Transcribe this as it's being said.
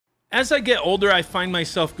As I get older, I find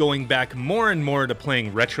myself going back more and more to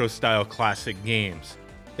playing retro-style classic games.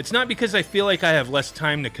 It's not because I feel like I have less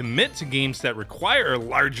time to commit to games that require a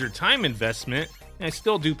larger time investment, and I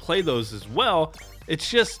still do play those as well. It's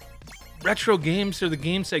just retro games are the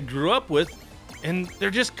games I grew up with, and they're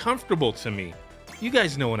just comfortable to me. You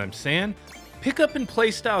guys know what I'm saying. Pick up and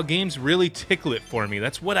play style games really tickle it for me.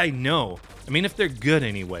 That's what I know. I mean, if they're good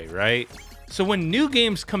anyway, right? So when new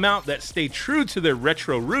games come out that stay true to their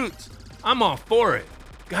retro roots, I'm all for it.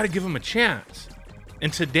 Gotta give them a chance.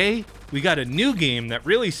 And today, we got a new game that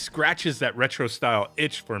really scratches that retro style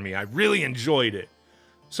itch for me. I really enjoyed it.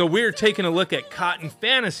 So we're taking a look at Cotton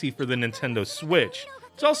Fantasy for the Nintendo Switch.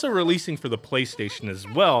 It's also releasing for the PlayStation as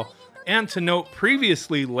well. And to note,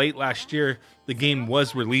 previously, late last year, the game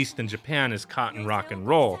was released in Japan as Cotton Rock and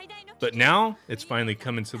Roll. But now, it's finally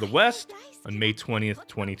coming to the West on May 20th,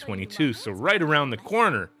 2022, so right around the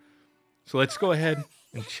corner. So let's go ahead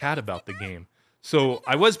and chat about the game. So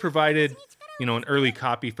I was provided, an early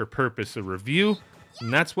copy for purpose of review,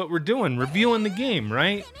 and that's what we're doing, reviewing the game,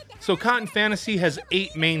 right? So Cotton Fantasy has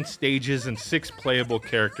 8 main stages and 6 playable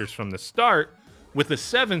characters from the start, with a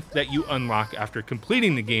 7th that you unlock after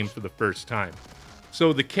completing the game for the first time.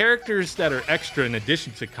 So the characters that are extra in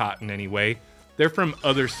addition to Cotton anyway, they're from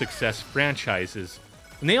other Success franchises,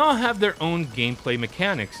 and they all have their own gameplay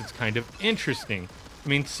mechanics. It's kind of interesting. I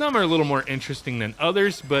mean, some are a little more interesting than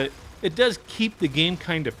others, but it does keep the game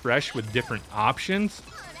kind of fresh with different options.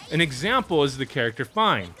 An example is the character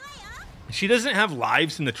Fine. She doesn't have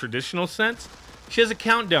lives in the traditional sense. She has a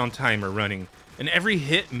countdown timer running, and every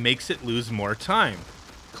hit makes it lose more time.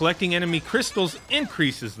 Collecting enemy crystals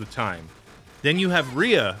increases the time. Then you have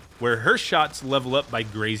Rhea, where her shots level up by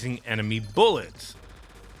grazing enemy bullets.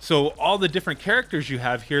 So all the different characters you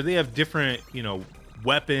have here, they have different,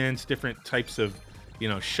 weapons, different types of,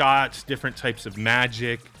 shots, different types of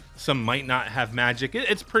magic. Some might not have magic.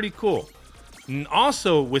 It's pretty cool. And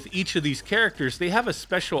also, with each of these characters, they have a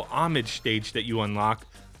special homage stage that you unlock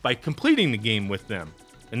by completing the game with them.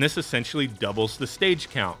 And this essentially doubles the stage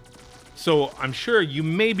count. So I'm sure you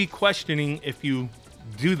may be questioning if you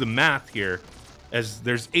do the math here, as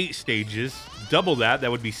there's 8 stages, double that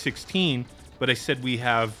would be 16, but I said we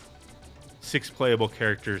have 6 playable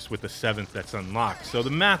characters with a 7th that's unlocked, so the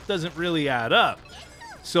math doesn't really add up.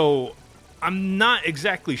 So I'm not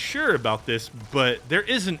exactly sure about this, but there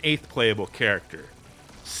is an 8th playable character,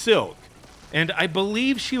 Silk, and I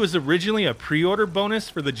believe she was originally a pre-order bonus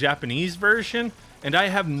for the Japanese version, and I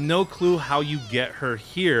have no clue how you get her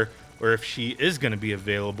here, or if she is going to be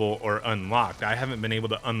available or unlocked. I haven't been able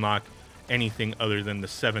to unlock anything other than the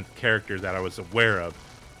 7th character that I was aware of.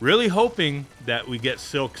 Really hoping that we get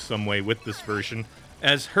Silk some way with this version,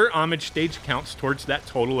 as her homage stage counts towards that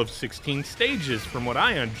total of 16 stages from what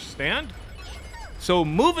I understand. So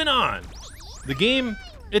moving on. The game,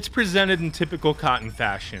 it's presented in typical Cotton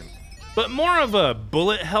fashion, but more of a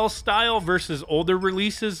bullet hell style versus older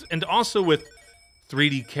releases, and also with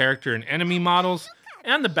 3D character and enemy models,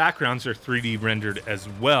 and the backgrounds are 3D rendered as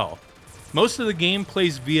well. Most of the game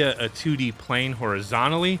plays via a 2D plane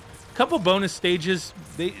horizontally. A couple bonus stages,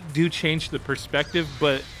 they do change the perspective,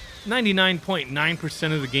 but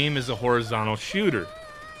 99.9% of the game is a horizontal shooter.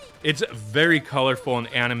 It's very colorful and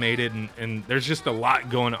animated, and there's just a lot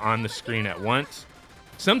going on the screen at once.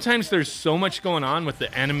 Sometimes there's so much going on with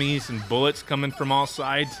the enemies and bullets coming from all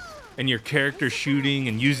sides, and your character shooting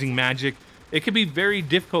and using magic, it can be very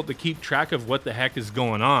difficult to keep track of what the heck is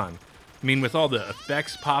going on. I mean, with all the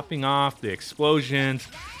effects popping off, the explosions,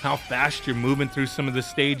 how fast you're moving through some of the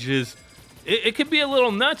stages, it could be a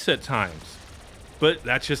little nuts at times. But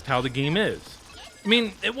that's just how the game is. I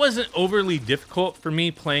mean, it wasn't overly difficult for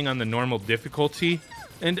me playing on the normal difficulty,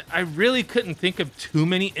 and I really couldn't think of too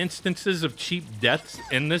many instances of cheap deaths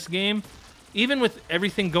in this game. Even with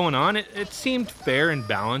everything going on, it seemed fair and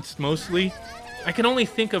balanced mostly. I can only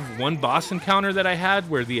think of one boss encounter that I had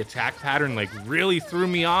where the attack pattern really threw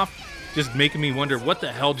me off, just making me wonder what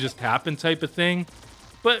the hell just happened type of thing.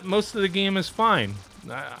 But most of the game is fine.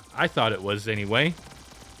 I thought it was anyway.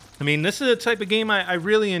 I mean, this is the type of game I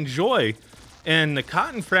really enjoy, and the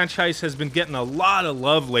Cotton franchise has been getting a lot of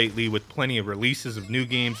love lately with plenty of releases of new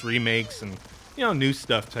games, remakes, and new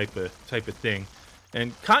stuff type of thing.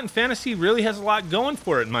 And Cotton Fantasy really has a lot going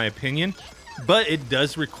for it in my opinion. But it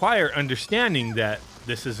does require understanding that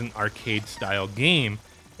this is an arcade-style game,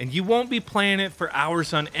 and you won't be playing it for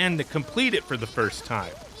hours on end to complete it for the first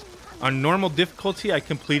time. On normal difficulty, I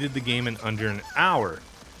completed the game in under an hour.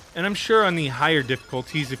 And I'm sure on the higher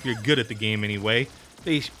difficulties, if you're good at the game anyway,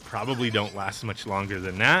 they probably don't last much longer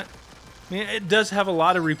than that. I mean, it does have a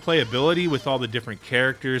lot of replayability with all the different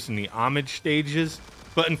characters and the homage stages,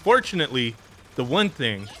 But unfortunately, the one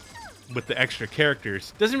thing with the extra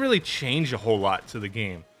characters doesn't really change a whole lot to the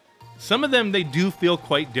game. Some of them, they do feel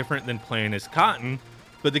quite different than playing as Cotton,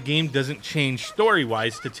 but the game doesn't change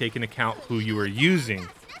story-wise to take into account who you are using.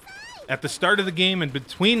 At the start of the game and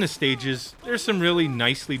between the stages, there's some really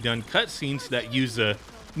nicely done cutscenes that use a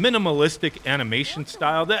minimalistic animation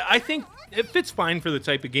style that I think it fits fine for the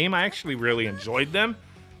type of game. I actually really enjoyed them.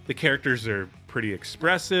 The characters are pretty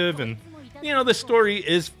expressive, and you know, the story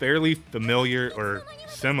is fairly familiar, or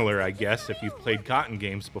similar, I guess, if you've played Cotton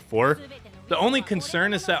games before. The only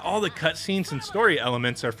concern is that all the cutscenes and story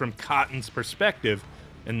elements are from Cotton's perspective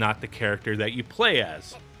and not the character that you play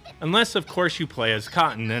as. Unless, of course, you play as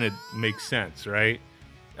Cotton, then it makes sense, right?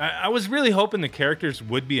 I was really hoping the characters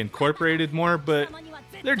would be incorporated more, but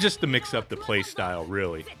they're just to mix up the play style,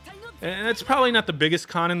 really. And it's probably not the biggest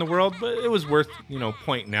con in the world, but it was worth, you know,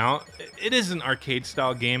 pointing out. It is an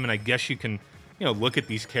arcade-style game, and I guess you can, you know, look at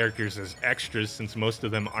these characters as extras since most of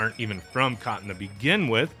them aren't even from Cotton to begin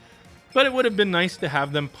with. But it would have been nice to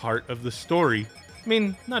have them part of the story. I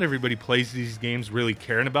mean, not everybody plays these games really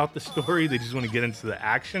caring about the story. They just want to get into the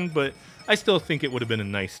action, but I still think it would have been a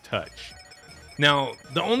nice touch. Now,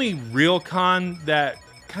 the only real con that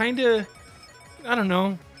kind of, I don't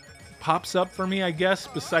know, pops up for me, I guess,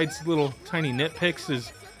 besides little tiny nitpicks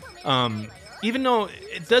is, even though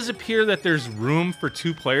it does appear that there's room for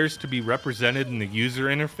 2 players to be represented in the user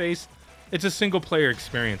interface, it's a single player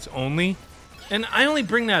experience only. And I only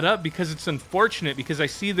bring that up because it's unfortunate because I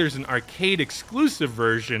see there's an arcade exclusive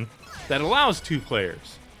version that allows 2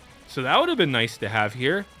 players. So that would have been nice to have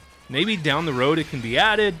here. Maybe down the road it can be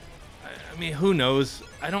added. I mean, who knows?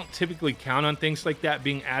 I don't typically count on things like that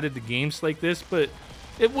being added to games like this, but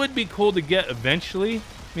it would be cool to get eventually.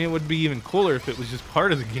 I mean, it would be even cooler if it was just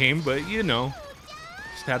part of the game, but you know,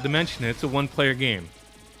 just had to mention it. It's a 1-player game.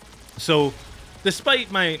 So, despite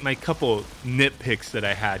my couple nitpicks that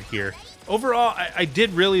I had here, overall, I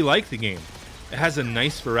did really like the game. It has a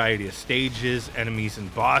nice variety of stages, enemies,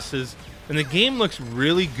 and bosses, and the game looks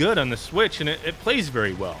really good on the Switch, and it plays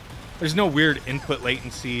very well. There's no weird input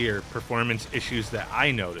latency or performance issues that I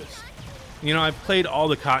noticed. You know, I've played all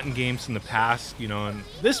the Cotton games in the past, you know, and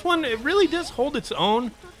this one, it really does hold its own.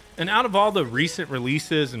 And out of all the recent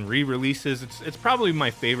releases and re-releases, it's probably my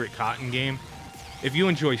favorite Cotton game. If you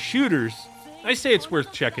enjoy shooters, I say it's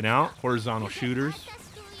worth checking out, horizontal shooters.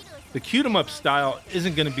 The Q-'em-up style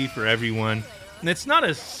isn't going to be for everyone, and it's not a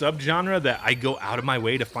subgenre that I go out of my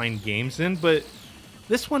way to find games in, but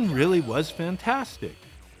this one really was fantastic.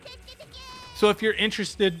 So if you're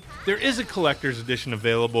interested, there is a collector's edition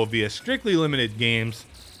available via Strictly Limited Games,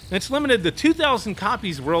 and it's limited to 2,000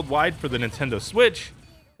 copies worldwide for the Nintendo Switch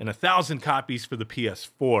and 1,000 copies for the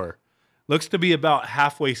PS4. Looks to be about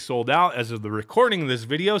halfway sold out as of the recording of this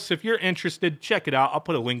video, so if you're interested, check it out. I'll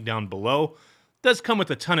put a link down below. It does come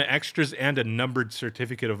with a ton of extras and a numbered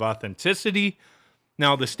certificate of authenticity.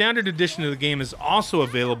 Now, the standard edition of the game is also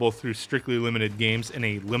available through Strictly Limited Games in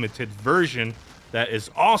a limited version that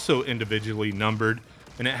is also individually numbered,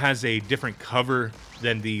 and it has a different cover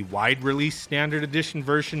than the wide release standard edition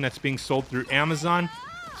version that's being sold through Amazon.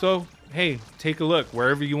 So, hey, take a look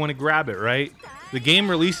wherever you want to grab it, right? The game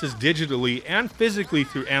releases digitally and physically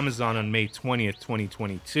through Amazon on May 20th,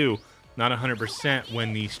 2022. Not 100%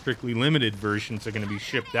 when the Strictly Limited versions are going to be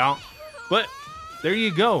shipped out, but there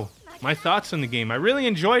you go. My thoughts on the game. I really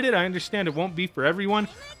enjoyed it. I understand it won't be for everyone.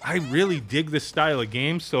 I really dig this style of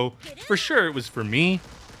game, so for sure it was for me,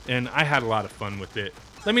 and I had a lot of fun with it.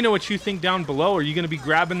 Let me know what you think down below. Are you going to be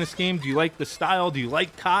grabbing this game? Do you like the style? Do you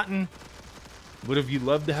like Cotton? Would have you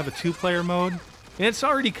loved to have a 2-player mode? And it's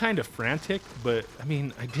already kind of frantic, but I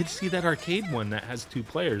mean, I did see that arcade one that has 2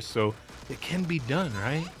 players, so it can be done,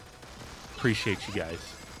 right? Appreciate you guys.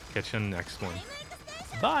 Catch you on the next one.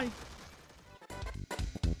 Bye.